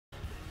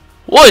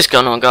What is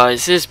going on,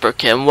 guys? This is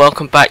Brook here and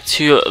welcome back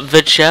to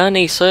The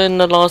Journey. So in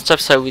the last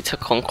episode we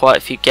took on quite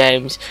a few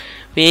games.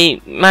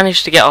 We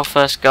managed to get our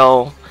first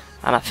goal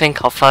and I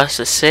think our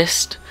first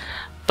assist.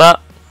 But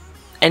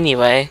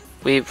anyway,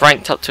 we've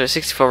ranked up to a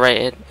 64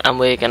 rated and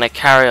we're going to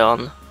carry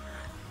on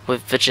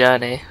with The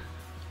Journey.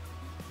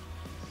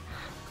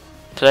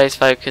 Today's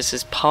focus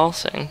is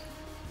passing.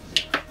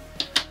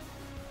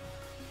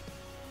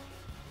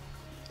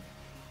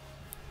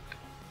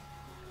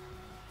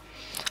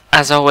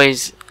 As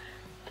always,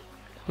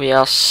 we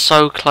are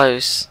so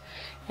close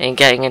in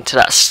getting into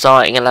that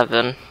starting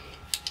 11.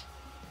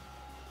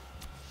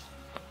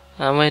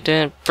 And we're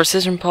doing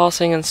precision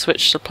passing and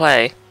switch to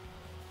play.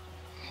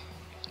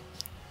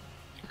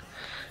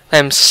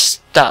 Them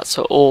stats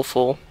are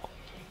awful.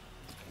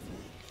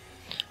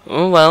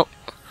 Oh well.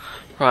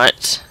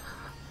 Right.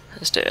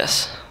 Let's do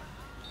this.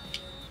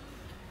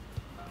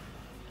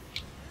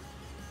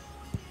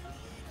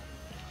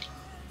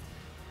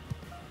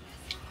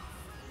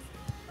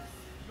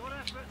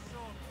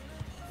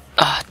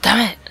 Ah,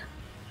 damn it!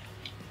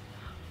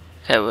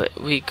 Okay,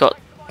 we got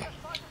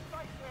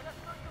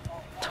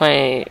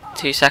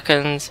 22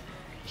 seconds.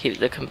 Keep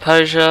the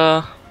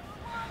composure.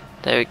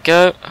 There we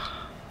go.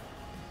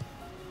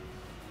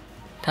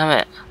 Damn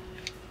it!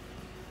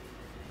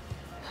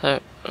 So,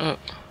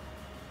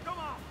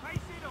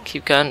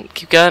 keep going,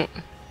 keep going.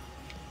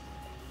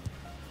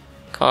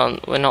 Come on,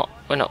 we're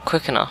not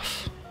quick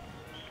enough.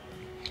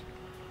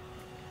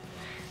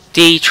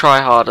 D,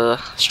 try harder.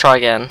 Let's try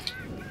again.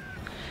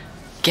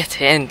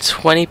 Get in,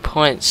 20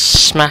 points,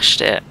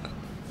 smashed it.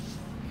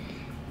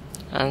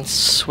 And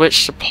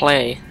switch to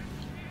play.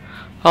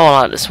 Oh,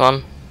 I like this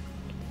one.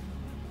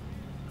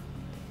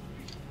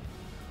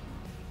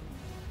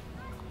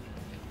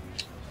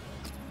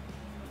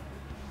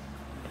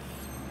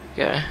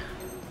 Go.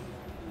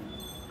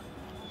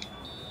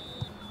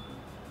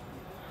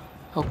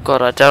 Oh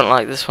god, I don't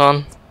like this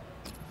one.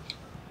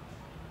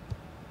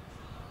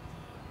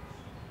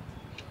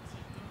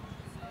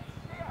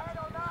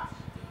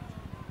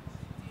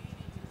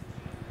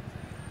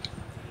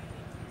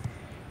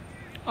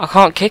 I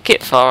can't kick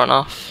it far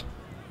enough.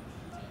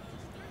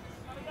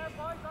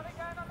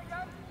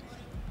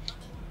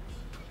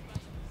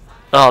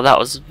 Oh, that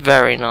was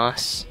very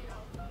nice.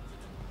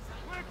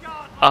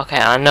 Okay,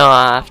 I know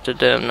I have to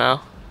do them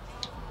now.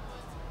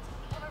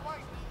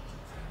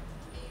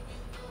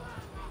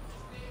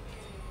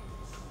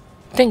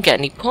 Didn't get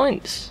any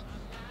points.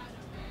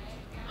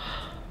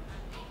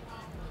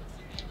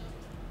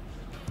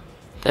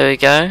 There we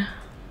go.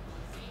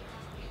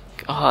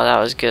 Oh, that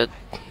was good.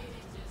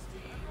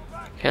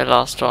 Okay,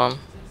 last one.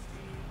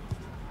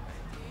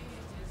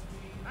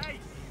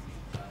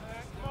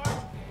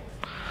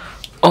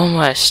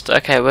 Almost.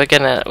 Okay, we're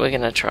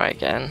gonna try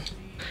again.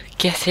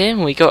 Get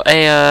in. We got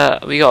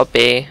a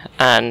B,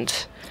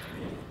 and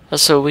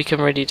that's all we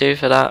can really do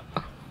for that.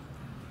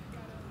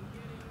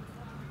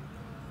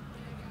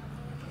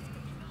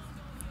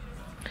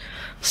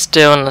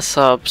 Still in the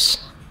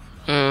subs.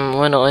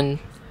 We're not in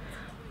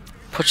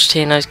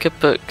Pochettino's good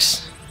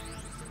books.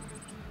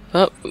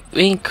 But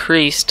we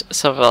increased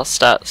some of our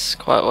stats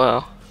quite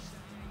well.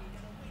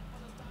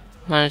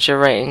 Manager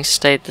rating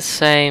stayed the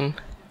same.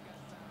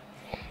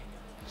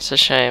 It's a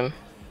shame.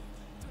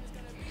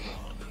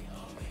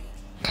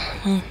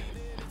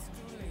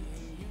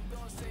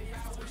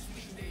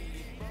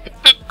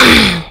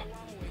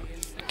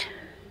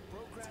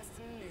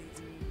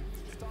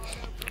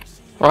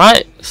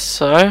 Right,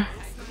 so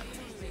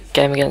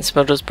game against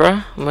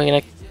Middlesbrough, and we're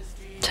gonna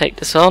take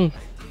this on.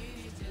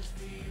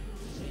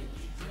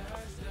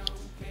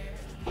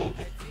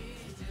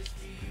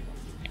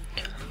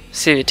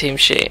 See the team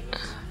sheet,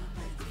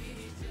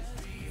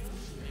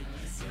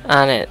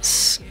 and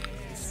it's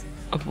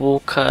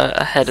Walker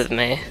ahead of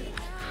me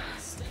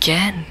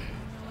again.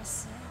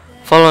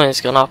 Following's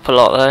gone up a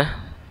lot though.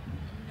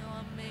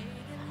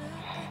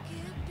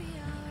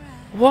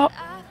 What?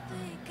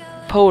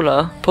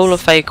 Polar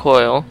fake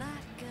oil.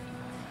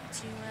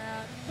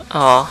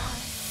 Oh,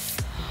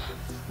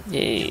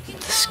 yeah,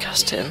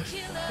 disgusting.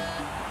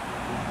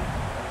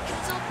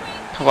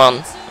 Come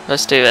on,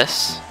 let's do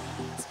this.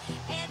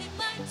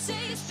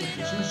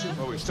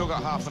 We've still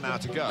got half an hour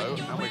to go,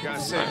 and we're going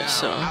to see now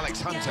so Alex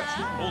Hunter.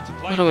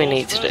 What do we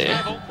need to do?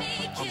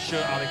 I'm sure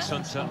Alex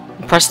Hunter.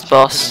 Press the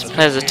boss,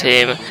 play as a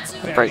team,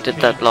 and break the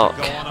deadlock.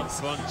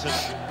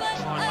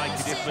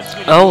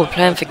 Oh, we're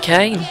playing for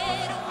Kane.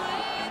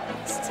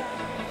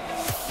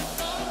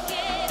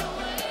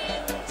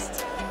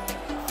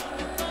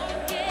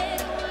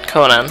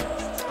 Come on, Ann.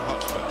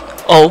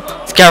 Oh,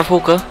 it's Gareth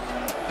Walker.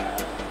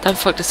 Don't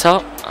fuck this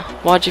up.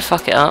 Why'd you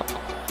fuck it up?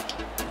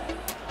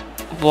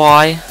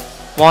 Why?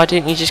 Why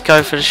didn't you just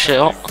go for the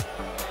shot?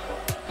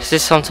 This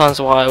is sometimes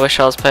why I wish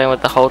I was playing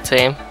with the whole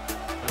team.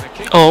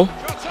 Oh.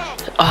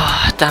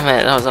 Ah, damn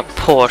it, that was a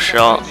poor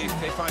shot.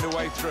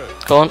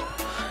 Go on.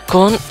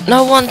 Go on.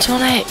 No one's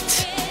on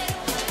it.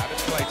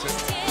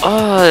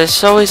 Oh,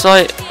 it's always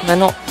like they're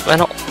not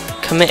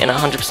committing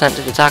 100%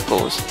 to the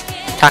tackles.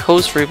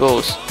 Tackles, through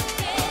balls.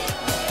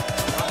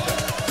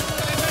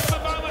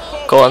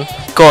 Go on,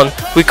 go on.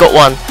 We got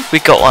one. We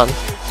got one.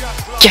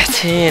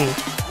 Get in.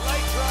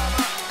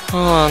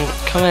 Come on,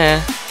 come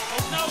here.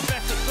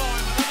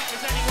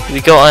 We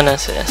got an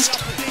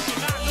assist.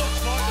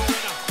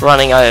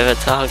 Running over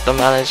to hug the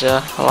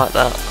manager. I like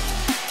that.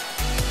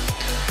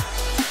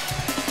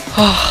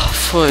 Oh, I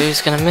thought he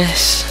was gonna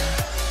miss.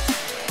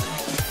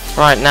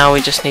 Right, now we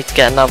just need to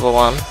get another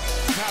one.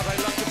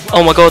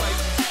 Oh my god.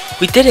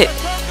 We did it.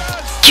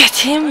 Get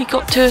him. We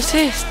got 2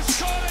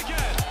 assists.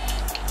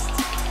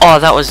 Oh,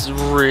 that was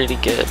really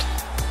good.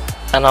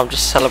 And I'm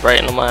just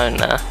celebrating on my own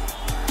now.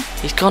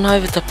 He's gone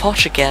over to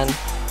Posh again.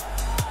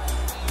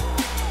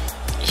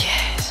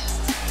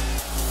 Yes.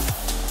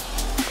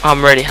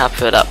 I'm really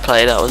happy with that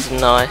play. That was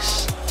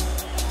nice.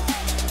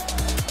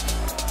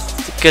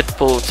 It's a good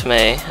ball to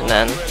me. And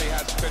then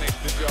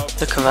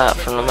look at that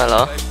from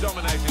Lamella.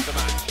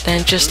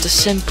 Then just a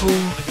simple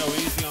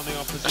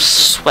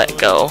sweat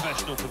goal.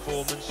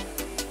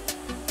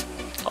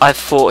 I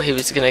thought he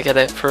was going to get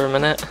it for a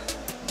minute.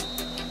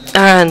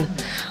 And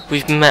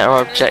we've met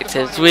our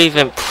objectives. We've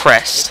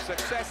impressed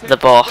the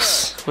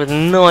boss with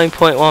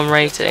 9.1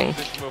 rating.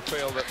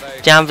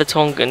 Jan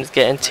Vertonghen's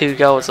getting 2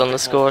 goals on the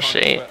score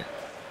sheet.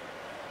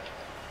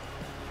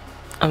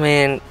 I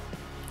mean,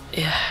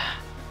 yeah.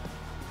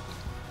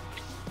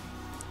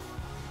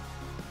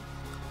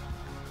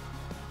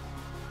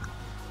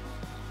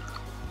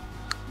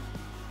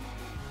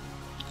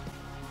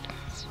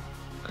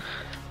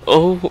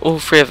 All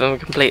 3 of them were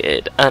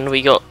completed, and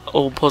we got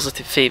all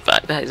positive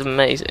feedback. That is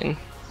amazing.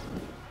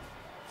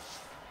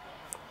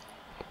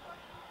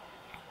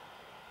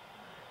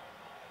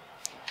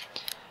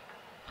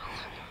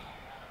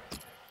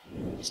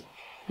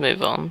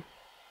 Move on.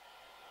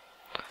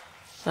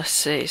 Let's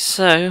see.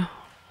 So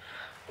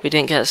we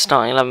didn't get a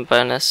starting 11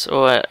 bonus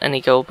or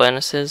any goal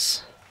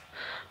bonuses.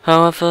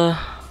 However,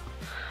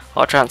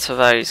 our transfer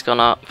value's gone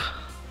up,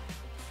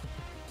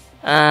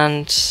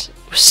 and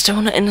we're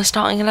still not in the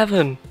starting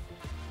 11.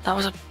 That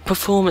was a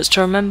performance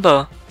to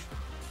remember.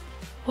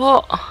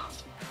 What?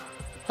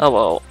 Oh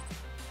well.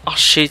 Our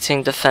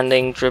shooting,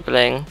 defending,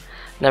 dribbling,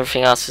 and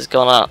everything else has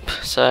gone up,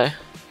 so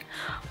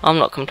I'm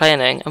not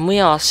complaining. And we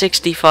are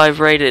 65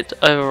 rated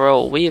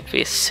overall. We would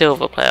be a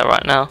silver player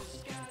right now.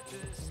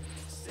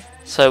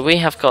 So we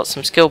have got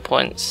some skill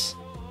points,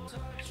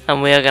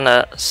 and we are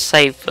gonna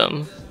save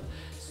them.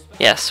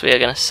 Yes, we are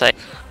gonna save.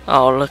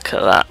 Oh, look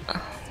at that.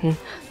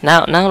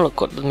 Now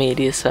look what the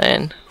media's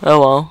saying. Oh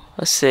well,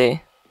 let's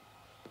see.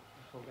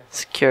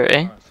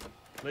 Security.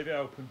 Leave it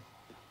open.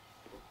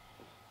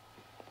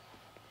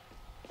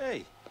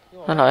 Hey.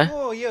 Hello.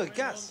 Oh, yo,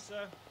 Gas.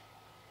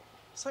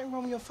 Something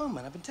wrong with your phone,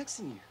 man. I've been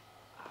texting you.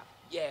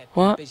 Yeah,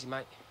 What? busy,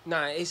 mate.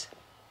 No, it is.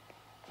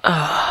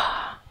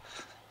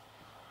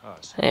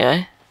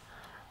 Anyway.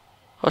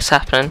 What's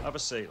happening? Have a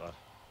seat, lad.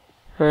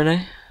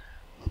 Really?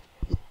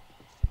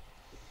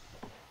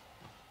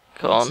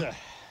 Go on.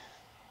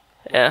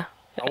 Yeah.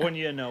 I want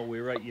you to know we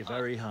rate you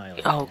very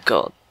highly. Oh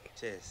god.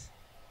 Cheers.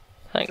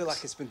 I Thanks. feel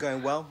like it's been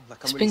going well. Like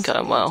It's I'm been really going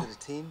settling well. into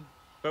the team.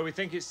 But we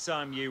think it's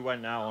time you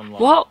went out on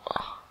loan. What?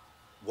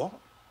 What?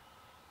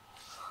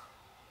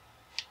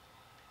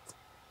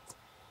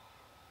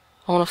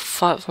 I want to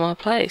fight for my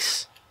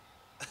place.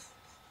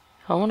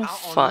 I want to Out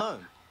on fight.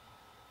 loan?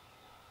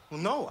 Well,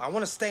 no. I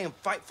want to stay and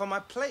fight for my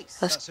place.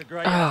 That's a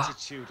great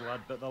attitude,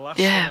 lad, but the last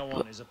Yeah, thing I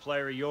want is a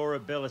player of your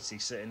ability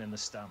sitting in the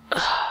stands.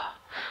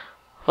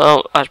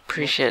 Well, I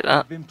appreciate that.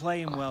 You've been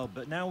playing well,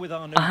 but now with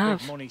our new I have.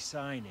 big money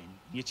signing,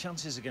 your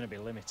chances are going to be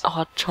limited.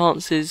 Our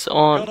chances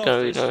aren't Got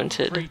going to be offers from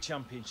 3 limited.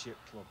 championship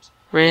clubs.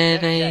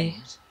 Really?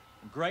 Games,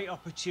 a great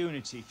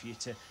opportunity for you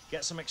to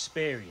get some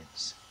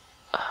experience.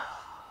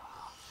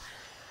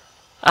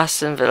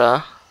 Aston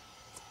Villa,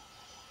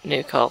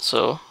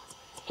 Newcastle,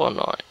 or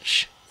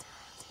Norwich.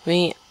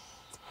 We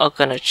are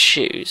going to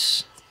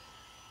choose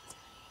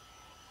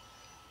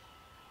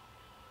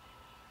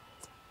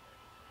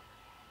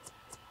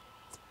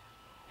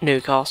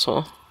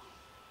Newcastle.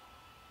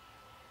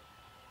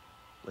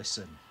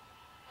 Listen,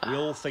 we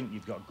all think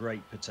you've got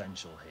great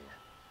potential here.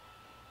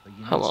 But you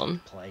need Come to on.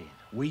 be playing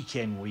week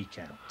in, week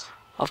out.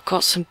 I've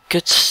got some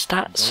good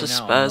stats for Going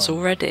out Spurs on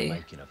loan, already.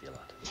 making of you, lad.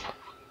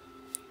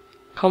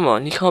 Come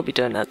on, you can't be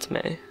doing that to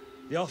me.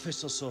 The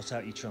office will sort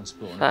out your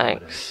transport and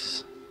accommodation.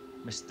 Thanks.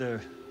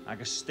 Mr.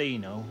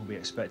 Agostino will be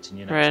expecting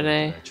you next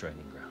Really? week at their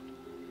training ground.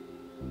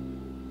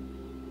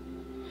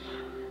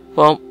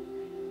 Well,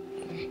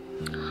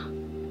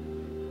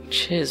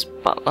 cheers,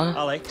 Butler.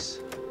 Alex,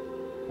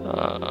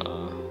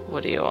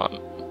 What do you want?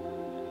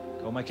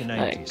 go make a name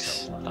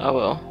Thanks. for yourself, lad. I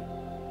will.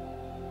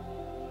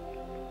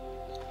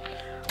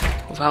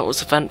 Well, that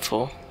was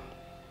eventful.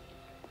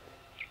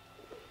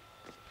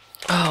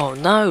 Oh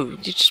no, you're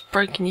just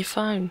breaking your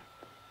phone.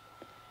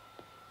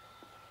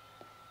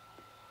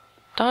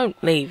 Don't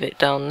leave it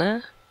down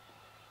there.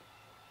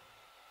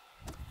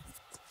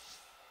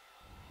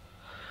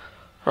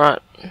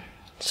 Right,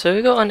 so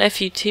we got an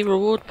FUT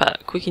reward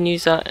pack. We can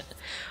use that,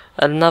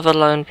 another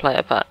loan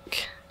player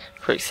pack,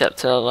 for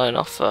accepting a loan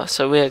offer.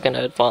 So we are going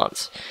to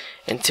advance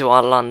into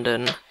our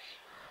London.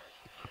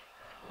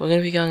 We're going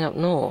to be going up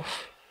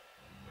north.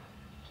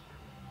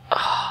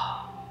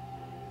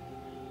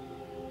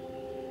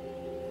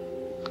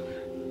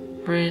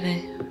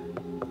 Really?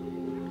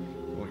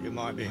 Well, you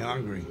might be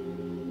hungry.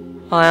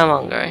 I am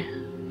hungry.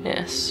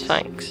 Yes,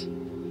 thanks.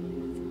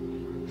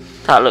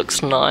 That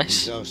looks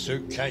nice. Those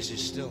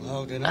suitcases still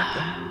holding up.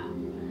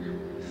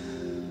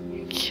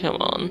 Come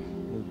on.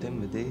 Moved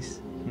in with these.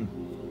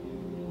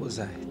 What was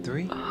that?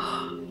 3?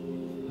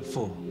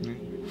 4.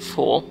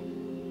 4.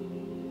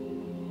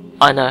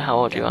 I know how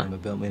old you are. Remember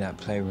built me that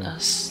playroom.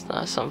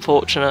 That's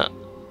unfortunate.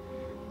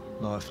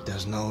 Life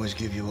doesn't always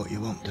give you what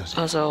you want, does it?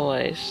 As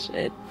always,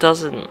 it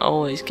doesn't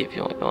always give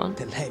you what you want.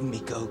 They're letting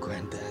me go,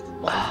 Granddad.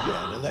 Well,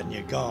 yeah, they're letting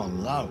you go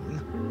on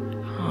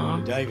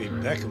loan. David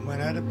Beckham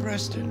went out of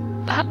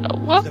Preston.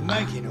 What? The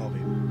making of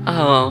him.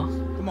 Oh,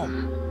 Come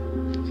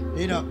on.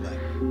 Eat up, mate.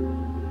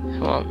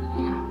 come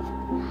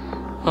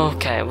on.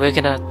 Okay, we're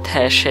gonna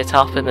tear shit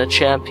up in the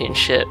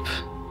championship.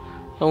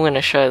 I'm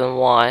gonna show them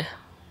why.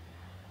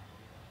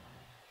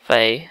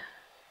 They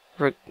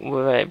will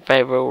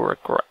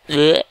regret.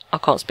 Blech, I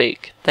can't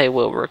speak. They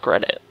will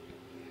regret it.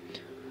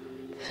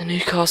 The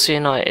Newcastle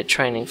United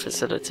training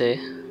facility.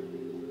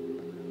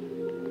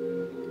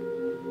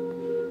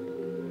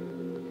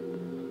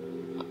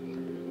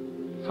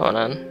 Come on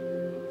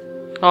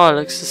then. Oh, it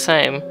looks the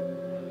same.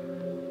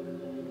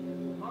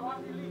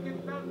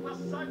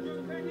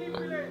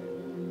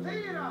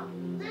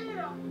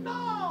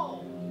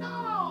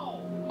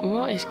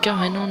 What is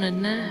going on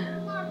in there?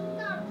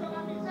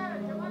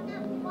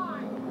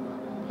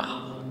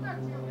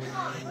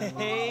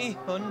 Hey,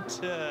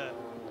 Hunter.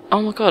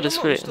 Oh my god, it's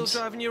Still Williams.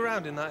 driving you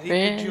around in that heap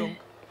Really? of junk.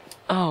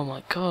 Oh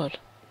my god.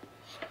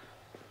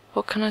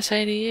 What can I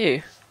say to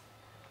you?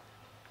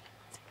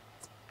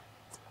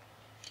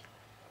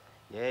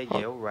 Yeah,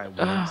 all right,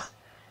 Williams.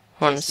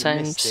 We're on the Guess you same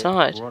missed it.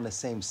 side. We're on the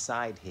same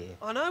side here.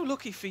 I know,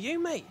 lucky for you,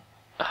 mate.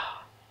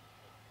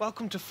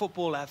 Welcome to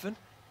Football Heaven.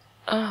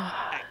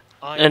 I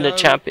In the know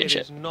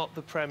championship. It is not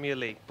the Premier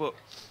League, but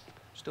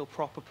still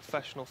proper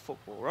professional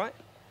football, right?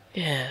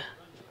 Yeah.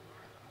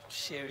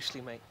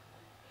 Seriously, mate.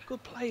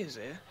 Good players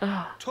here.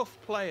 Oh, Tough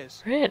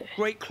players. really?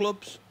 Great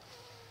clubs.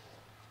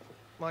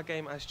 My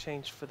game has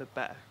changed for the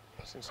better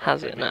since I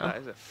Has came it in. now? That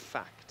is a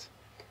fact.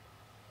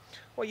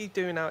 What are you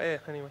doing out here,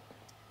 anyway?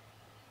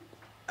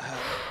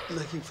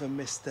 Looking for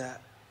Mr.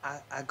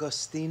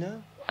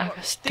 Agostino?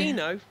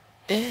 Agostino?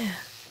 Dino? Yeah.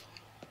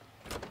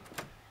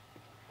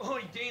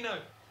 Oi, Dino!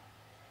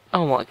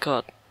 Oh my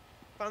god.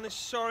 Found this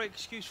sorry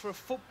excuse for a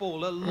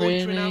footballer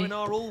loitering out Really? in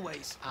our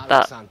always.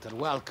 Alexander,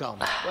 welcome,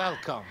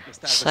 welcome.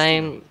 Mr.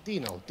 Same.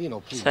 Dino,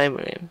 please. Same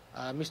William.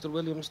 Mr.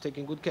 Williams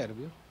taking good care of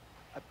you.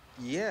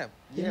 Yeah,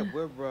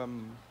 we're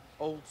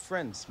old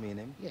friends, me and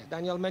him. Yeah,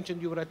 Daniel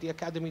mentioned you were at the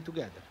academy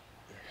together.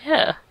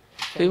 Yeah.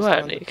 We were Chemistry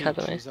at on the pitch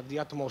academy. is of the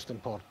utmost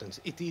importance.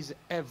 It is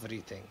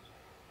everything.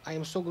 I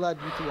am so glad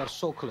you two are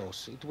so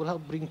close. It will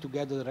help bring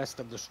together the rest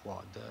of the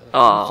squad.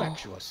 Oh.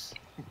 Infectious.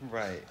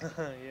 Right.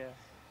 Yeah.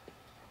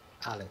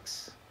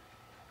 Alex,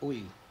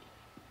 we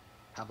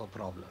have a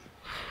problem.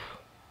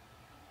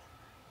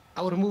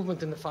 Our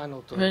movement in the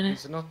final third Really?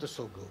 is not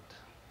so good.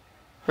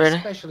 Really?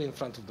 Especially in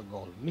front of the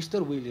goal.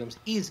 Mr. Williams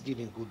is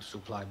giving good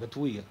supply, but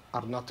we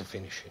are not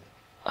finishing.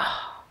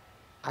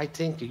 I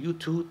think you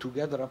two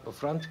together up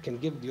front can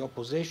give the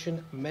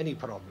opposition many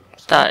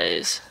problems. That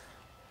is.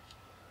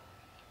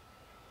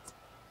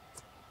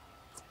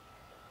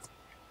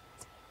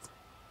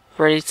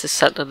 Ready to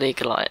set the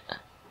league alight.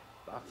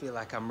 I feel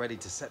like I'm ready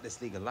to set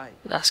this league alight.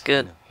 That's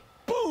good.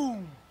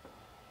 Boom!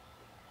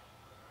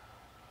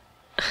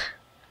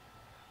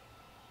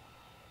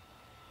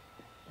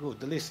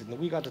 Good, listen,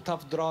 we got a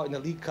tough draw in the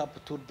League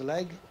Cup to the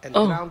leg and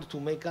Oh. ground to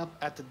make up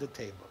at the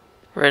table.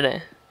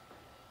 Really?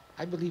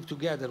 I believe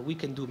together we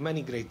can do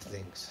many great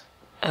things.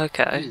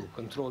 Okay. You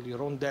control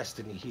your own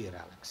destiny here,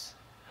 Alex.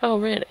 Oh,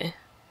 really?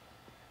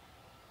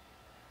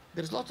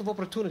 There's lots of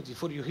opportunity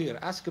for you here.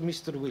 Ask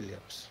Mr.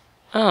 Williams.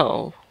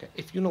 Oh. Okay.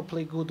 If you don't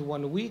play good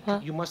 1 week, Huh?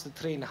 you must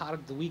train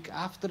hard the week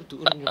after to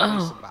earn your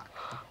place Oh. back.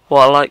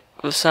 Well, I like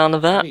the sound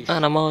of that, Please.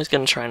 and I'm always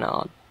going to train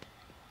hard.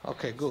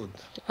 Okay, good.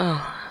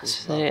 Oh,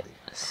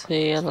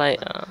 see you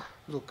later.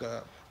 Look,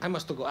 I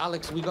must go.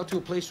 Alex, we got you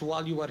a place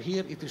while you are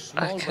here. It is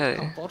small Okay.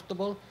 but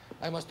comfortable.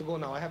 I must go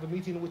now. I have a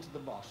meeting with the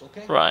boss,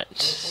 okay? Right.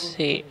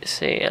 See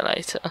you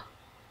later.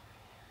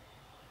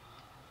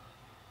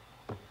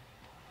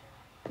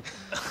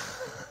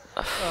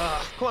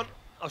 Come on,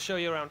 I'll show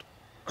you around.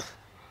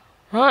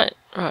 Right.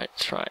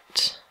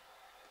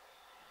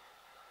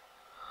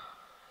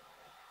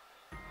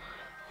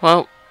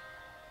 Well,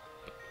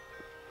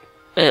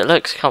 it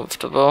looks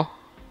comfortable,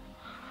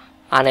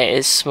 and it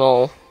is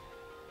small,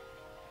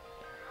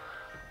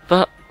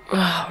 but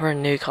we're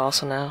in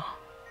Newcastle now.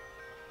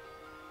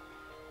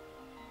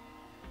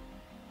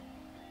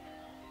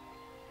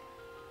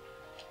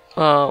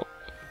 Well,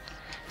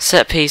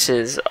 set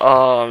pieces.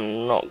 Oh,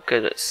 I'm not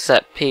good at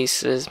set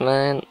pieces,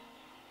 man.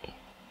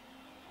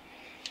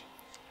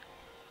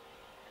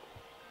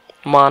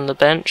 Am I on the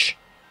bench?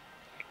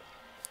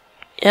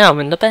 Yeah, I'm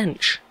in the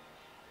bench.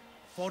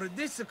 For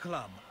this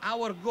club,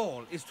 our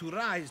goal is to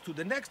rise to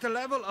the next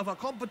level of a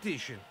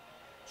competition.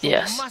 So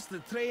Yes. we must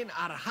train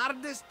our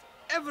hardest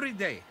every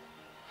day.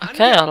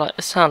 Okay, I like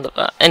the sound of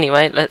that.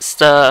 Anyway, let's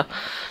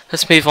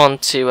move on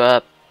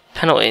to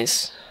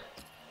penalties.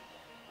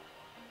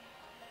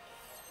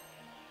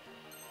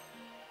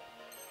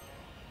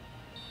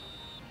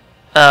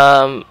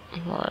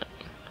 Right.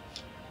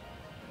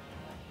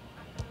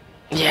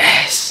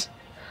 Yes!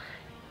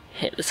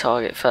 Hit the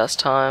target first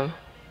time.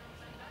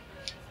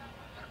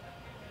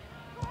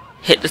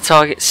 Hit the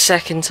target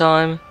second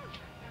time.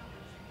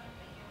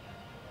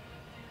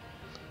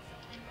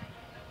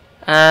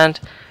 And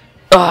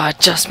oh, I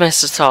just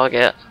missed the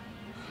target.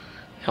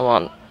 Come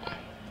on.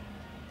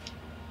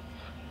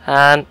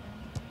 And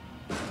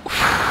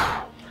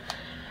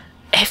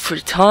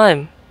every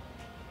time.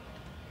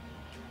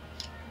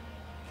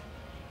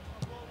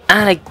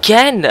 And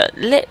again,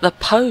 lit the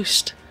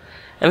post.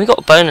 And we got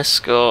a bonus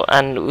score,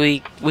 and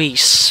we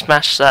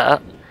smashed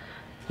that.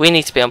 We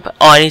need to be on. Oh,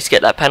 I need to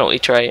get that penalty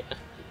trait.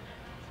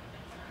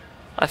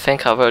 I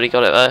think I've already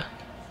got it though.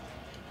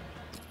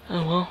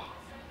 Oh well.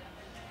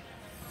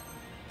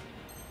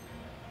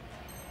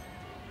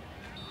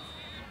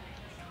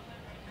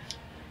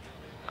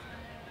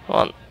 Come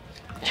on.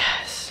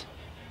 Yes.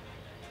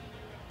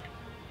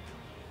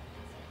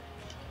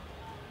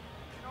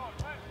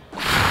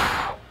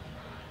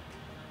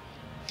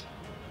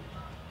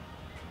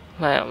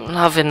 Mate, I'm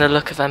loving the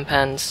look of them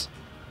pens.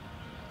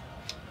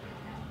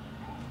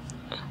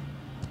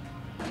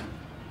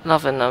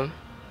 Loving them.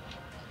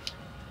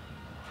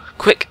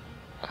 Quick!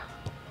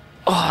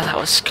 Oh, that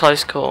was a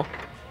close call.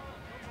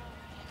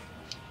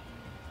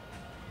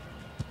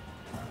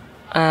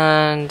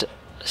 And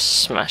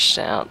smashed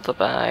it out the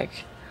bag.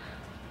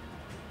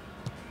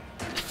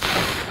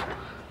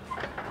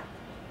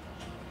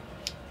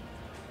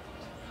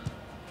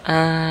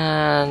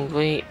 And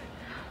we...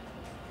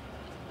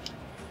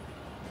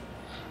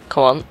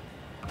 Come on.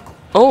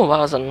 Oh, that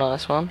was a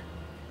nice one.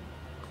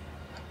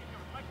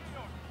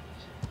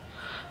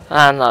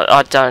 And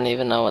I don't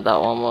even know what that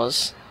one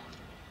was.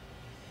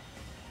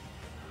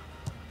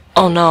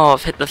 Oh no,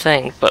 I've hit the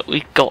thing, but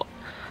we got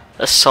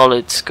a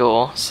solid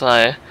score,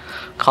 so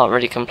can't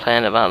really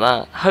complain about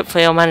that.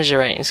 Hopefully our manager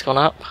rating's gone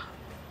up,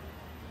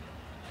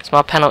 because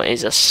my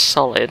penalties are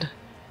solid.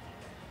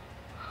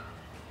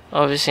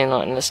 Obviously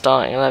not in the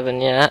starting 11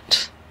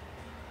 yet.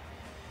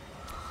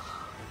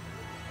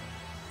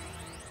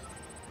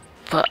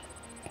 But,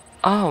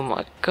 oh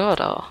my god,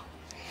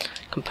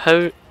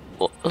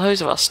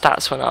 loads of our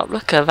stats went up.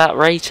 Look at that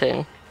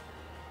rating.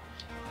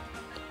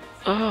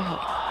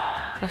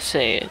 Oh, let's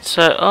see.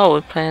 So, oh,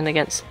 we're playing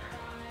against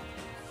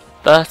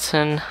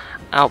Burton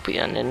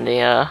Albion in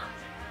the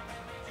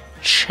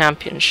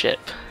championship.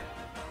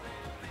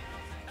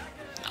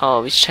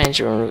 Oh, these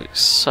changing rooms look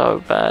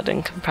so bad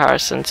in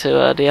comparison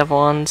to the other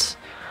ones.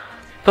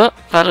 But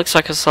that looks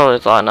like a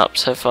solid lineup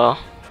so far.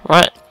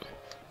 Right.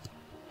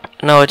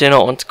 No, I do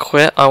not want to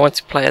quit. I want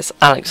to play as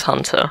Alex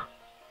Hunter.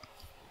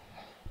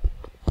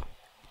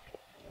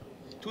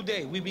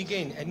 Today we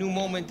begin a new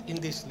moment in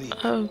this league.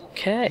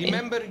 Okay.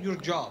 Remember your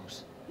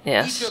jobs.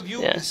 Yes. Each of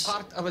you is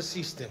part of a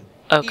system.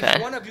 Okay.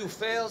 If one of you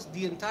fails,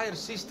 the entire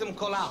system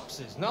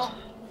collapses, no?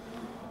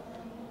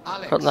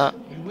 Alex,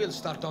 you will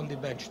start on the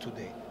bench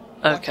today.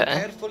 Okay.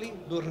 Watch carefully,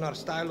 learn our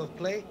style of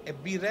play,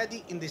 and be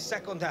ready in the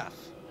second half.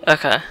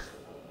 Okay.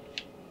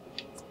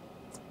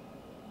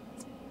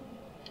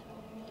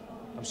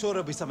 I'm sure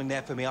there'll be something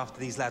there for me after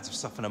these lads have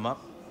softened them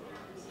up.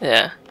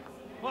 Yeah.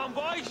 Come on,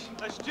 boys.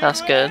 Let's do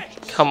That's good.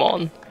 Come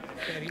on.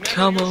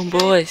 Come on,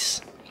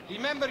 boys.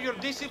 Remember your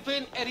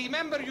discipline and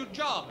remember your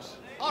jobs.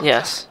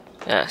 Yes.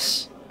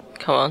 Yes.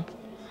 Come on.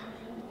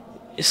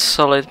 He's a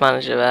solid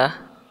manager there.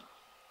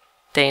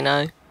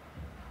 Dino.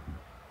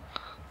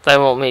 They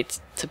want me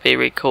to be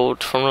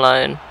recalled from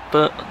loan,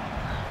 but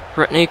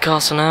we're at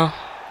Newcastle now.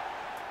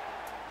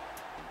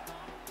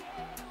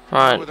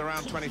 Right.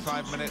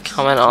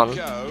 Coming on.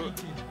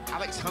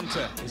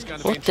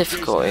 What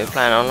difficulty are you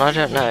playing on? I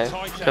don't know.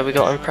 So we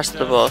got to impress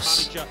the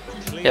boss,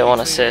 get one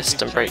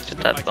assist and break the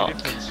deadlock.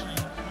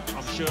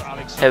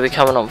 Here we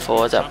coming on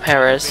forward at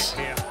Perez.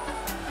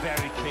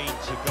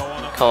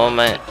 Come on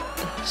mate,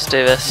 let's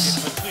do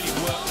this.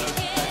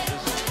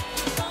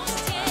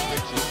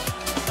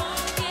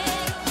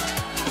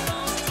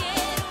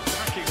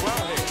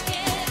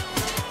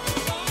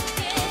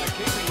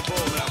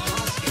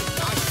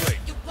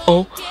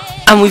 Oh,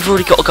 and we've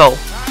already got a goal.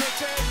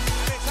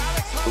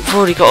 We've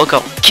already got a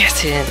goal.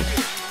 Get in.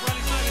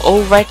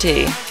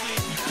 Already.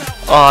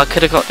 Oh, I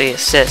could have got the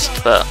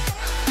assist, but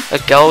a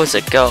goal is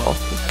a goal.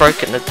 We've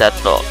broken the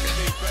deadlock.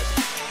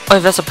 Oh,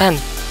 that's a pen.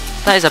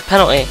 That is a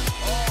penalty.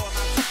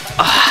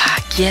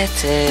 Ah,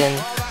 get in.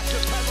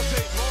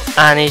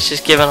 And he's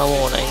just given a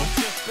warning.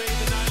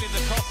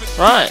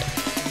 Right.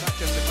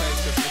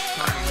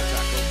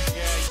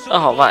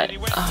 Oh, right.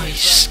 Oh, he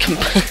just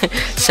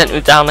sent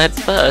me down head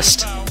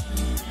first.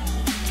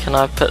 Can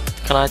I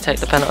take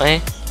the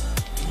penalty?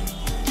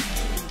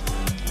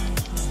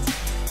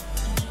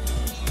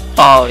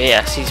 Oh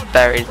yes, he's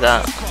buried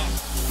that.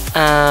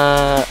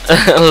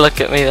 Look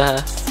at me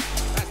there.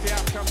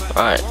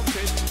 Right,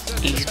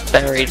 he's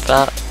buried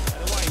that.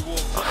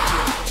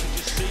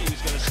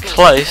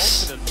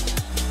 Close.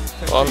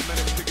 Come on.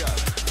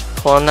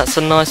 Come on, that's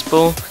a nice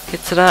ball. Get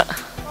to that.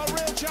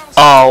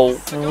 Oh,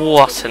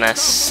 what an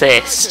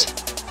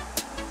assist.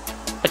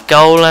 A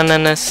goal and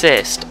an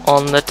assist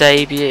on the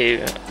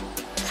debut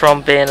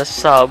from being a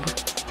sub.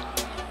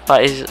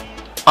 That is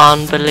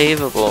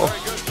unbelievable.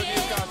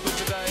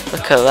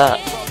 Look at that.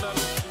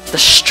 The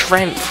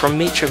strength from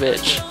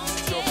Mitrovic.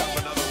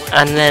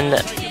 And then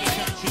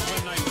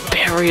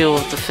burial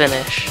of the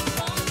finish.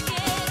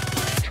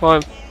 Try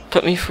and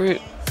put me through.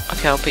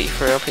 Okay, I'll put you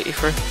through, I'll put you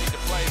through.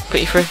 Put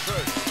you through.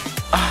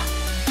 Oh.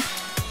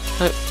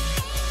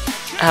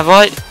 Have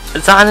I?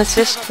 Is that an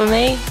assist for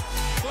me?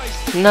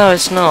 No,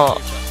 it's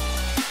not.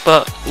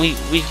 But we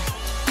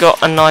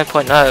got a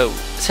 9.0.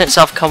 Since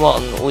I've come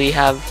on, we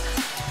have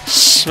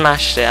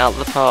smashed it out of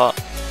the park.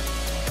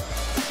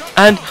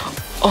 And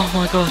oh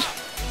my god,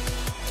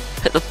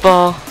 hit the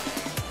bar.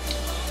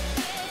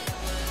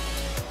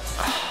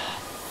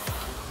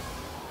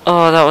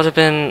 Oh, that would have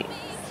been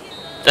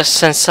a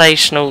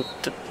sensational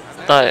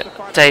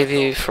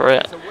debut for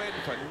it.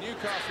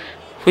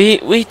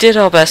 We did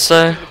our best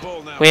though.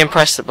 We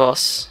impressed the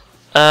boss.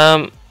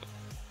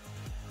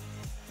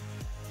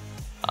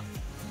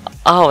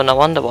 Oh, no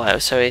wonder why it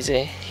was so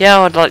easy. Yeah,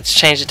 I'd like to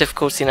change the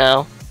difficulty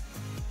now.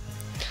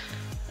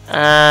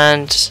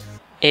 And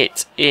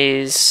it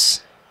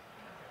is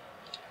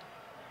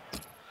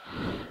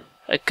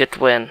a good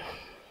win.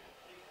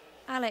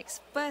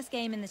 Alex, first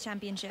game in the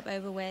championship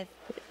over with.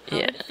 How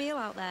did it feel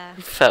out there?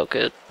 It felt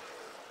good.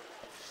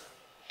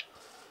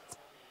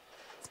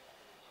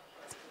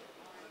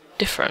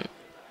 Different.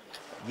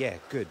 Yeah,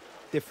 good.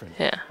 Different.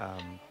 Yeah.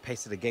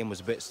 Pace of the game was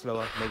a bit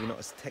slower, maybe not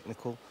as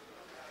technical,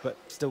 but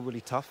still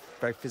really tough,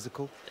 very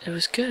physical. It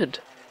was good.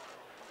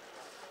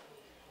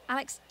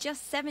 Alex,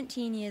 just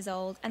 17 years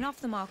old and off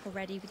the mark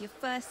already with your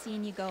first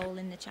senior goal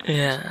in the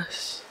championship.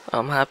 Yes,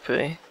 I'm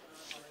happy.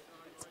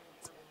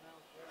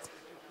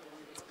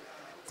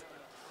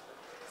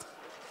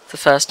 The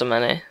first of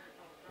many.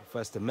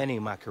 First of many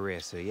in my career,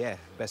 so yeah,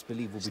 best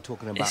believe we'll be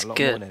talking about It's a lot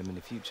good. more than him in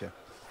the future.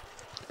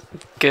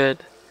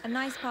 Good. A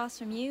nice pass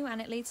from you and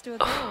it leads to a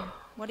goal.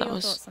 What are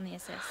your thoughts on the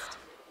assist?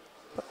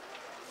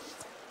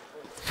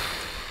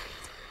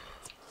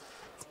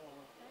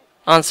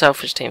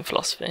 Unselfish team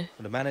philosophy.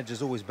 Well, the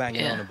manager's always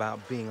banging on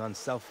about being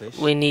unselfish.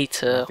 We need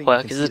to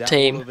work as a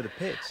team,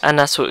 and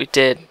that's what we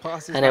did.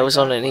 And it was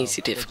on an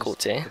easy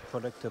difficulty. The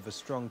product of a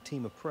strong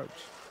team approach.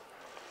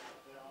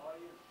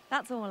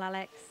 That's all,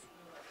 Alex.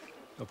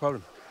 No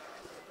problem.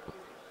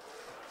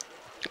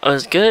 It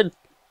was good.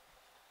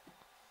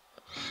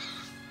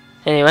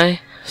 Anyway,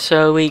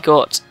 so we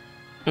got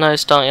no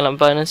starting 11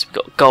 bonus, we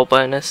got a goal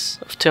bonus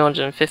of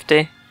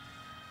 250.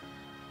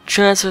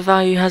 Transfer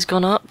value has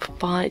gone up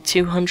by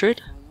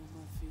 200k,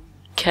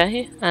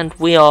 and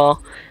we're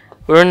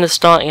in the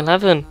starting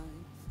 11.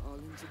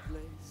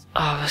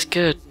 Oh, that's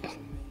good.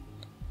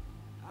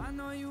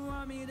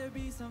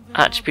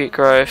 Attribute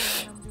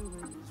growth,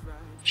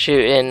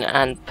 shooting,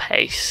 and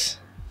pace.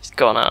 It's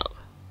gone up.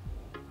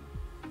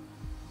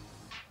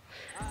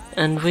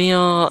 And we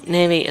are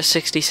nearly a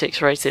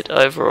 66 rated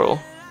overall.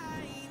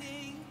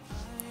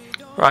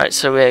 Right,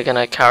 so we're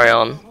gonna carry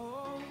on.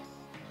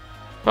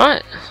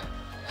 Right,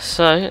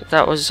 so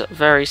that was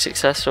very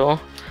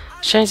successful.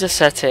 Change the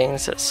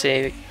settings. Let's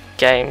see the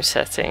game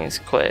settings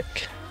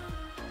quick.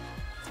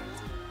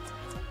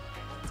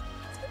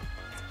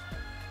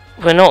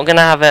 We're not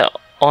gonna have it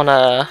on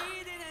a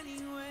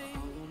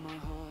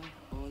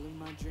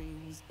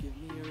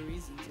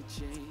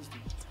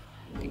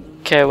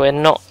we're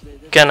not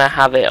gonna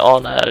have it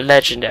on a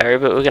legendary,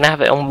 but we're gonna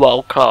have it on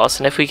world class,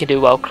 and if we can do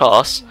world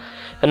class,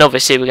 then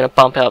obviously we're gonna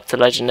bump it up to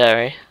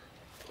legendary.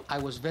 I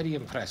was very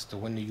impressed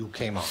when you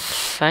came out.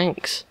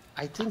 Thanks.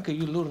 I think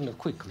you learn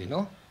quickly,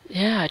 no?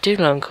 Yeah, I do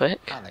learn quick.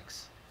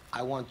 Alex,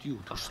 I want you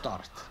to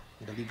start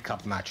the League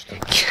Cup match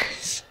tonight.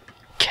 Yes.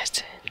 Get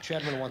it. The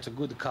chairman wants a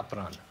good cup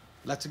run.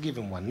 Let's give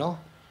him one, no?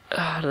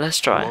 Let's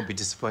try. I won't be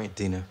disappointed,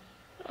 Dino.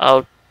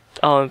 I'll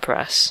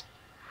impress.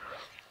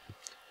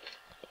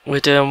 We're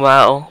doing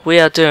well. We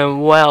are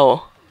doing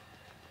well.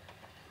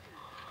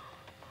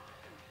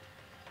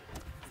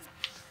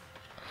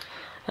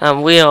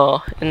 And we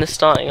are in the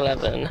starting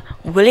 11.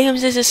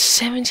 Williams is a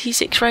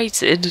 76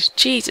 rated.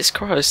 Jesus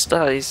Christ,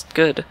 that is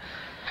good.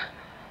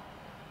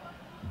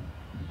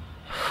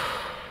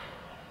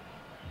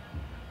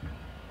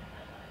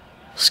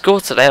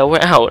 Score today or we're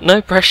out.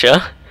 No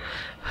pressure.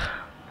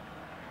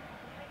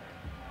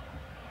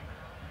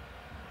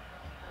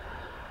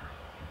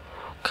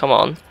 Come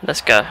on,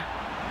 let's go.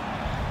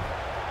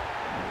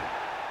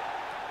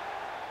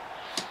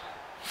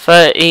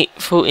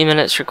 40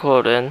 minutes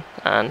recording,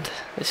 and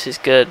this is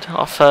good.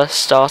 Our first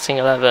starting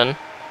 11.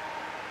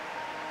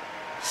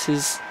 This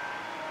is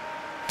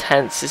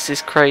tense, this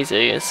is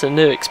crazy, it's a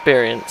new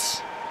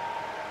experience.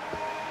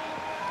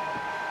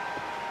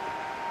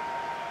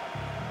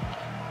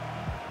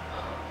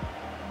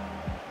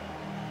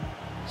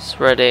 It's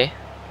ready.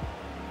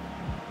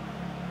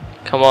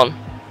 Come on.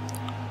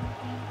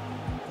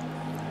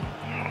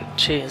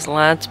 Cheers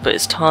lads, but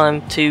it's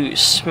time to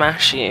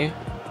smash you.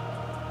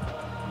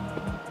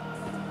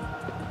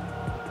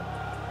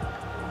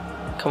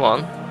 Come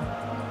on.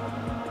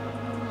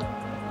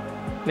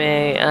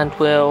 Me and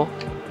Will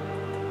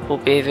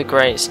be the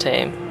greatest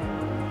team.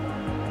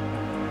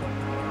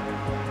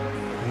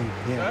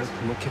 Yeah,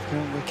 we're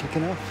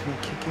kicking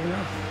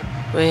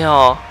off. We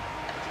are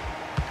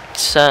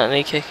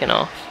certainly kicking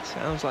off.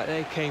 Sounds like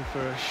they came for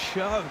a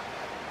show.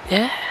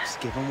 Yeah. Just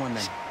give them one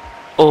then.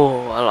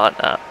 Oh, I like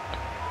that.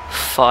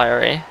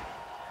 Fiery.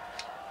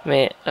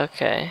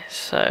 Okay,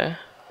 so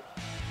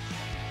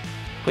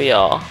we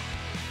are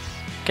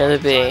going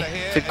to be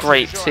the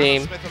great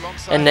team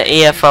in the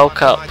EFL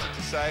Cup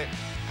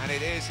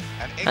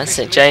at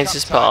St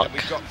James's Park.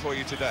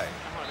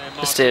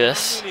 Let's do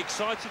this.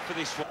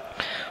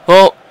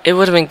 Well, it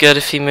would have been good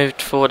if he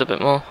moved forward a bit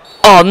more.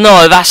 Oh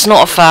no, that's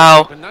not a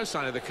foul.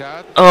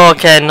 Oh,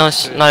 okay, no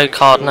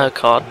card.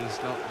 He's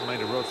not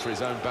made a rod for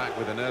his own back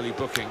with an early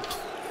booking.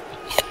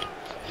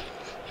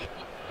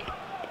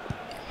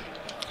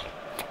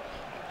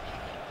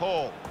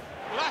 Paul.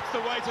 That's the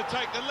way to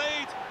take the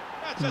lead.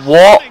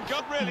 What?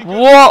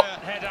 What?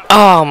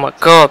 Oh my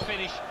god.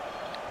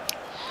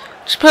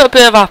 Just put a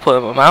bit of apple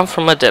in my mouth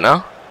from my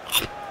dinner.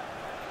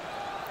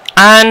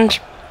 And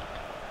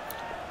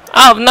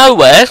out of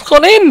nowhere, it's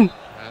gone in.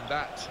 And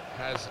that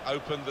has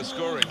opened the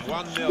scoring.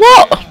 1-0.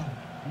 What?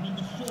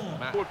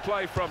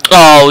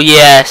 Oh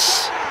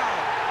yes.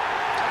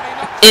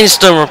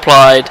 Instant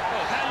replied.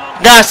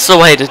 That's the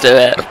way to do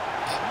it.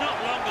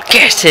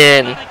 Get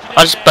in.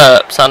 I just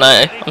burped, I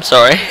know. I'm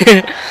sorry.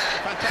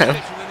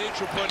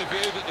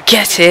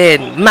 Get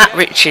in. Matt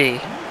Ritchie.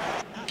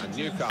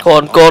 Go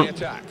on, go on.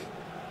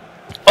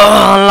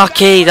 Oh,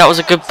 unlucky. That was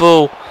a good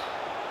ball.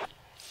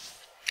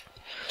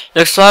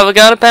 Looks like we're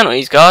going to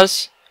penalties,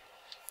 guys.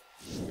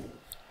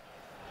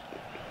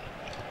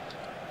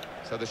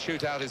 So the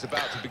shootout is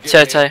about to begin.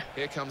 Toto.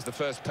 Here comes the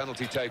first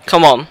penalty taken.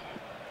 Come on.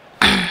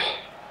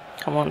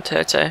 Come on,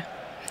 Toto.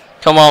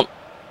 Come on.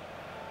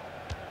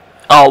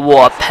 Oh,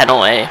 what a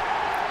penalty.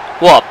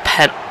 What a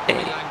penalty.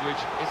 Language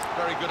is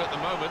very good at the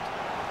moment.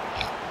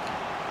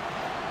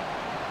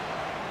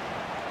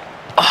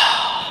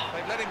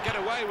 They've let him get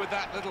away with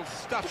that little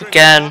stuttering.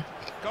 Again.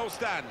 Goal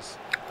stands.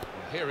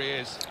 Here he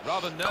is.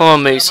 Rather Come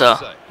on,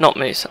 Musa. Not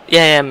Musa.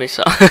 Yeah,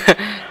 Musa.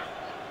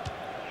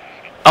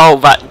 Oh,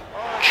 that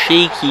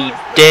cheeky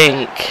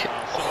dink.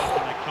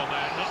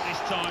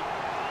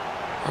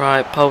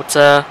 Right,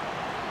 Poulter.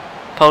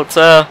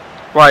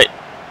 Right.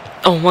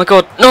 Oh my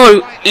god.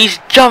 No! He's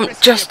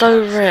jumped just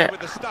over it.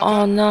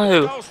 Oh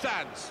no.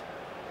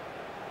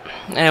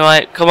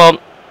 Anyway, come on.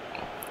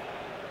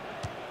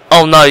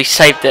 Oh no, he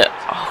saved it.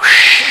 Oh,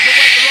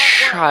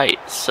 shite.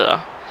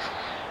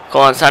 Go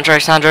on, Sandro.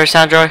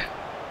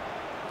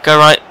 Go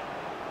right.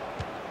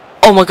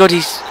 Oh my god,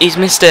 he's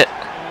missed it.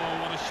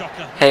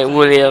 Hey,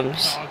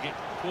 Williams.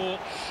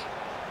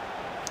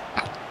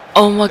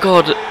 Oh my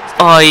god.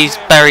 Oh, he's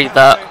buried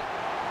that.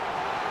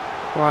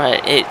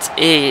 Right, it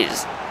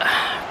is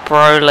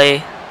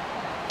Broly.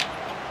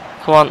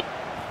 Come on.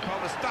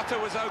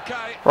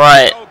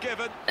 Right.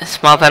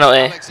 It's my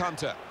penalty.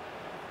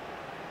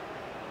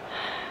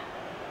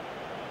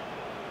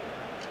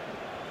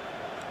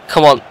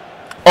 Come on.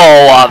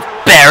 Oh,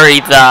 I've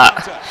buried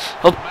that.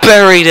 I've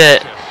buried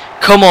it.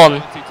 Come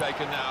on.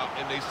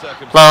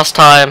 Last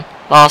time.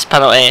 Last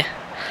penalty.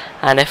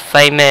 And if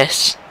they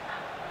miss,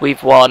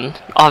 we've won.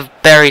 I've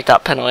buried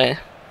that penalty.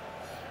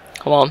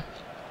 Come on.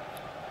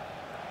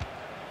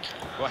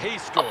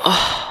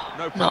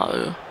 Oh,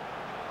 no.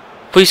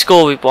 If we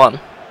score, we've won.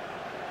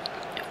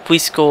 If we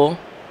score...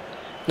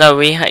 No,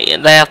 they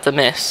have to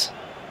miss.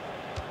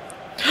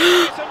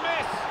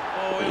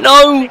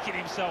 No!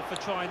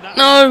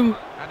 No!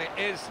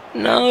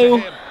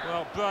 No!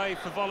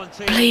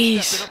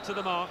 Please!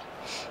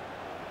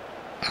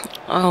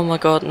 Oh my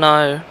god,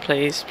 no.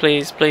 Please.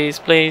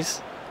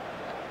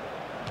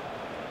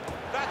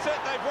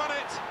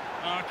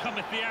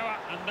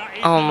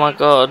 Oh my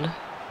god.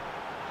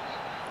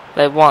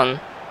 They won.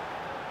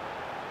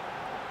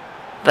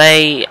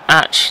 They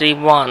actually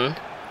won.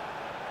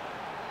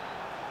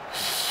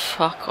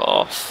 Fuck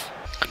off.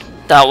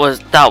 That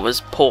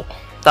was poor.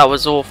 That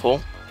was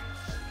awful.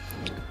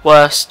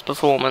 Worst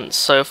performance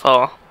so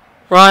far.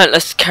 Right,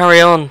 let's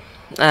carry on.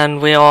 And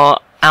we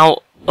are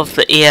out of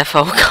the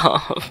EFL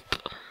Cup.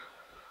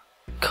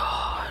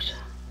 God.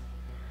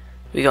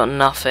 We got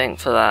nothing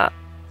for that.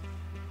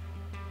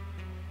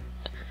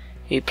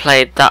 You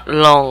played that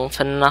long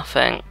for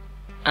nothing.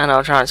 And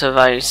our transfer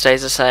value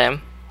stays the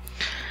same.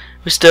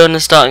 We're still in the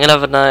starting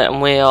 11 now,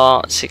 and we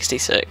are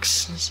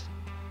 66.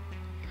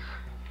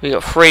 We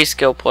got 3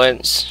 skill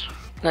points.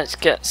 Let's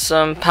get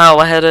some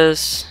power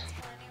headers.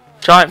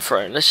 Giant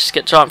throw. Let's just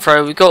get giant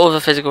throw. We got all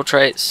the physical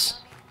traits.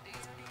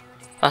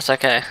 That's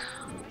okay.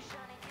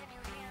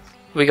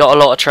 We got a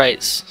lot of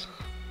traits.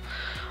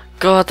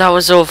 God, that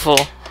was awful.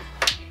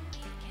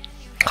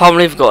 Can't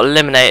believe we got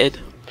eliminated.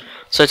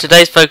 So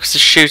today's focus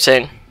is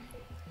shooting.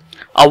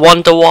 I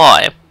wonder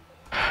why.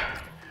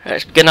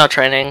 Let's begin our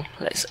training.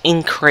 Let's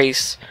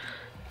increase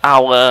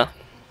our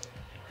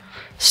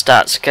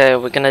stats. Okay,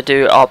 we're gonna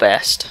do our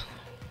best.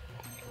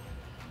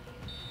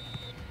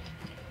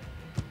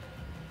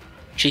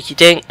 Cheeky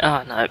dink.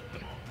 Oh no.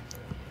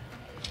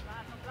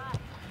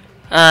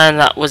 And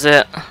that was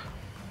it.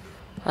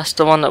 That's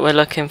the one that we're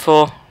looking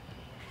for.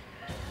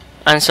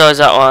 And so is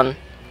that one.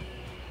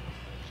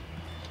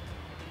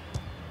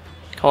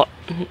 Come on.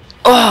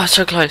 Oh,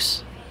 so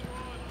close.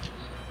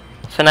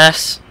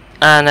 Finesse.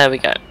 And there we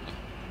go.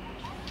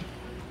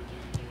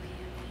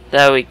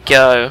 There we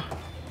go.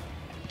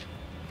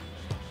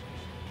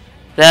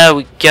 There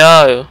we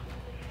go.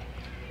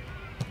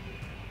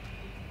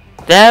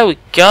 There we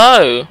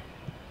go.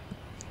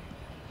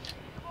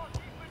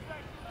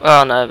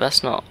 Oh no,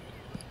 that's not.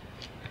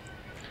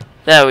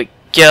 There we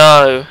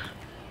go.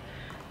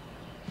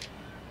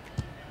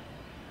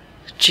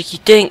 Cheeky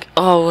dink.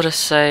 Oh, what a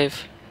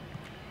save.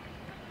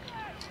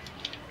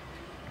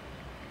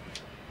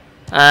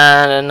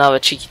 And another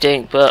cheeky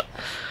dink, but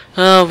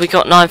we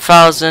got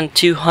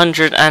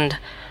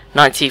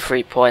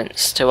 9,293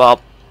 points to our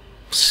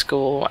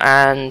score.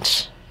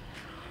 And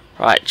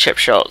right, chip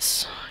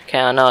shots.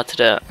 Okay, I know how to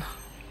do it.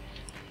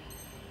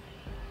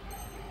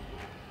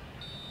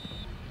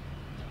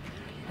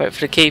 Wait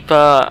for the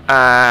keeper,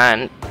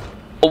 and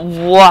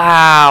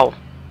wow!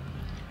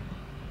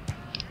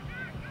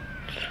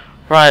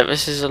 Right,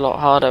 this is a lot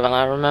harder than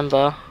I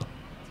remember.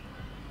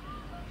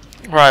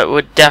 Right,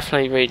 we're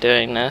definitely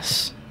redoing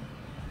this.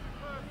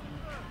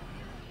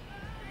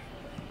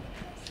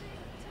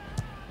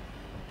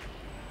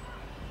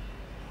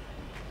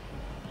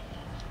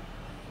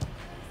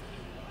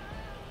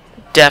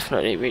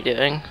 Definitely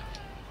redoing.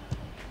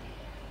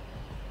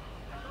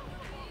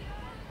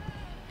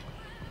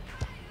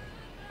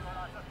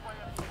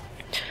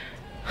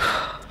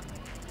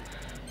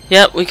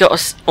 Yep, we got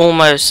us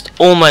almost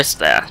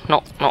there.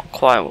 Not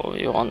quite what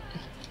we want.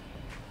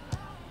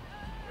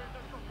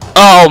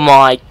 Oh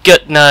my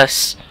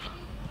goodness!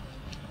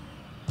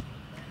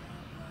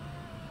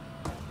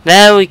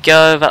 There we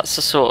go. That's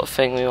the sort of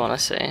thing we want to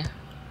see.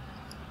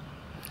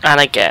 And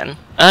again,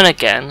 and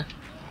again.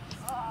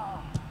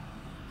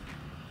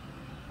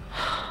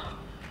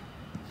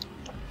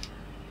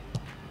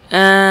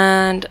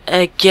 And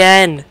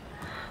again.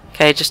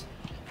 Okay, just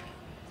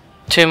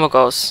 2 more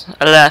goals.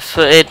 A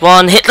left-footed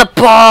one. Hit the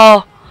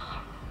ball!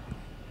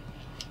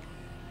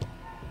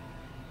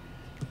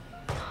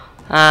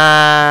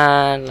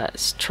 And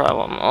let's try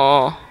one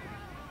more.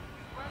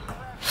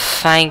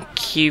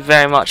 Thank you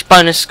very much.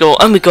 Bonus score.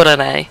 And we got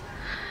an A.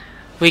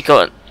 We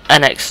got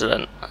an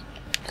excellent.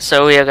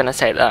 So we are going to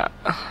take that.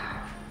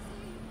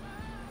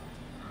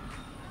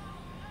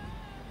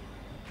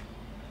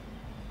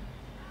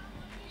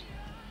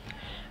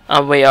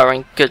 And we are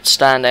in good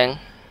standing.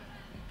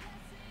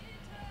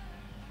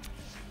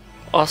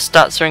 Our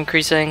stats are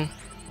increasing.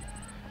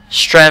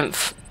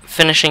 Strength,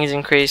 finishing is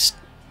increased.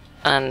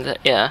 And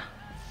yeah,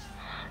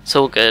 it's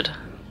all good.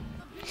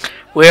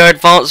 We are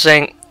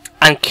advancing,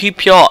 and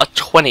QPR are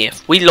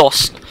 20th. We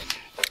lost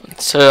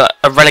to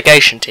a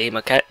relegation team,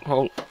 okay?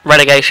 Well,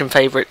 relegation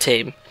favourite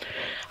team.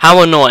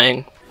 How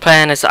annoying.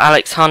 Playing as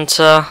Alex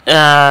Hunter,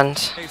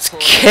 and let's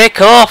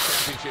kick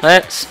off.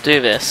 Let's do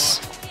this.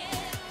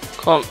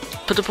 Come on,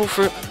 put the ball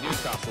through.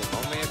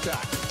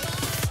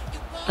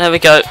 There we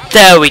go.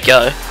 There we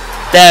go.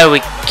 There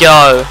we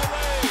go.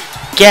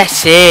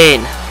 Get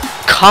in.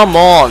 Come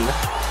on.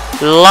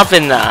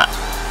 Loving that.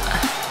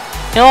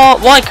 You know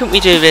what? Why couldn't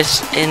we do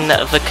this in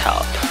the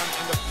cup?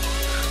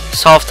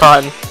 It's half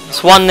time.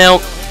 It's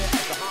 1-0.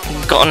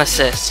 Got an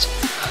assist.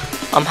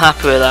 I'm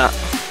happy with that.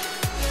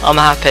 I'm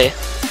happy.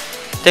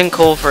 Didn't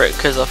call for it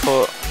because I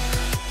thought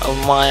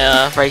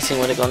my rating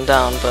would have gone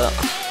down, but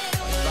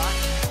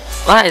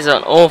that is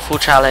an awful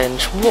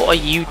challenge. What are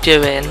you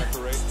doing?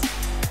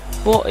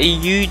 What are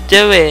you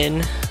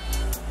doing?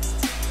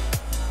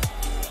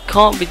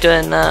 Can't be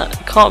doing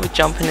that. Can't be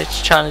jumping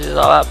into challenges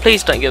like that.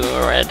 Please don't give him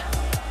a red.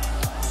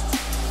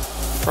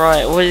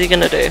 Right, what is he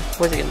gonna do?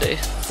 What is he gonna do?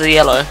 It's a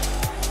yellow.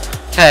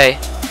 Okay,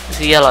 it's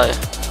a yellow.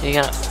 Are you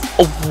gonna?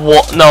 Oh,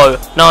 what? No,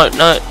 no,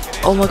 no.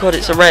 Oh my god,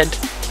 it's a red.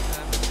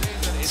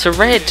 It's a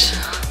red.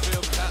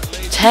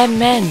 10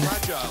 men.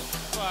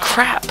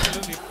 Crap.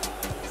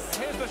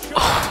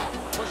 Oh,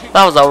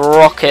 that was a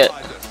rocket.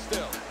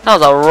 That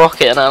was a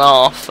rocket and a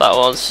half. That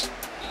was.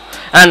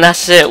 And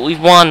that's it. We've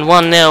won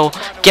 1-0.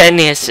 Getting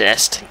the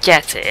assist.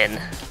 Get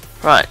in.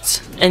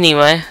 Right.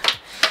 Anyway,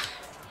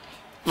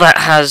 that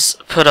has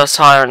put us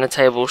higher in the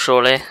table,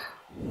 surely.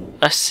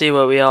 Let's see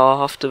where we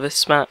are after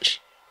this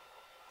match.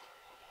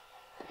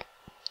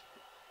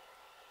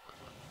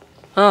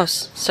 Oh,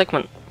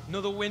 segment.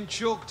 Another win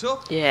chalked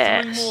up.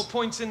 Yes. 3 more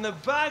points in the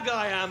bag.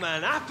 I am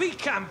an happy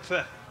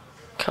camper.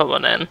 Come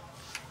on in.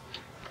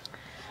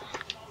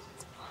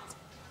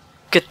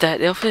 Good day at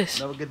the office.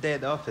 Another good day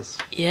at the office.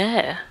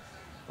 Yeah.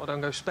 I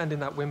don't go spending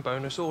that win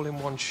bonus all in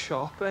one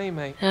shop, eh,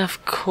 mate? Yeah,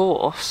 of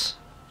course.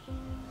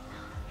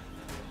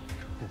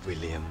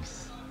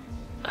 Williams.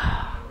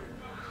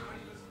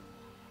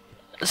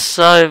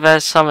 So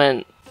there's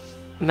something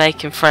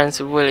making friends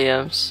with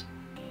Williams.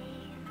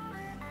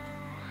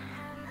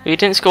 We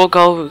didn't score a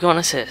goal, but we got an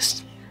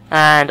assist.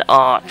 And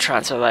our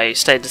transfer value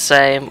stayed the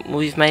same.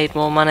 We've made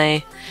more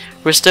money.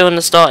 We're still in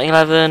the starting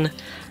 11.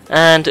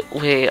 and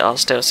we are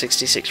still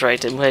 66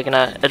 rated. We're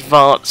gonna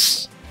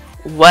advance.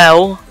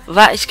 Well,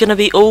 that is going to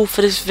be all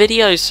for this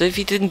video, so if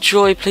you did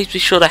enjoy, please be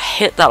sure to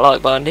hit that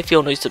like button. If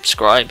you're new,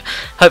 subscribe.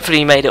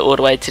 Hopefully you made it all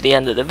the way to the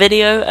end of the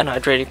video, and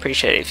I'd really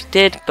appreciate it if you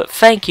did. But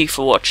thank you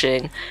for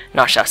watching,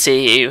 and I shall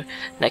see you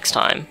next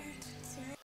time.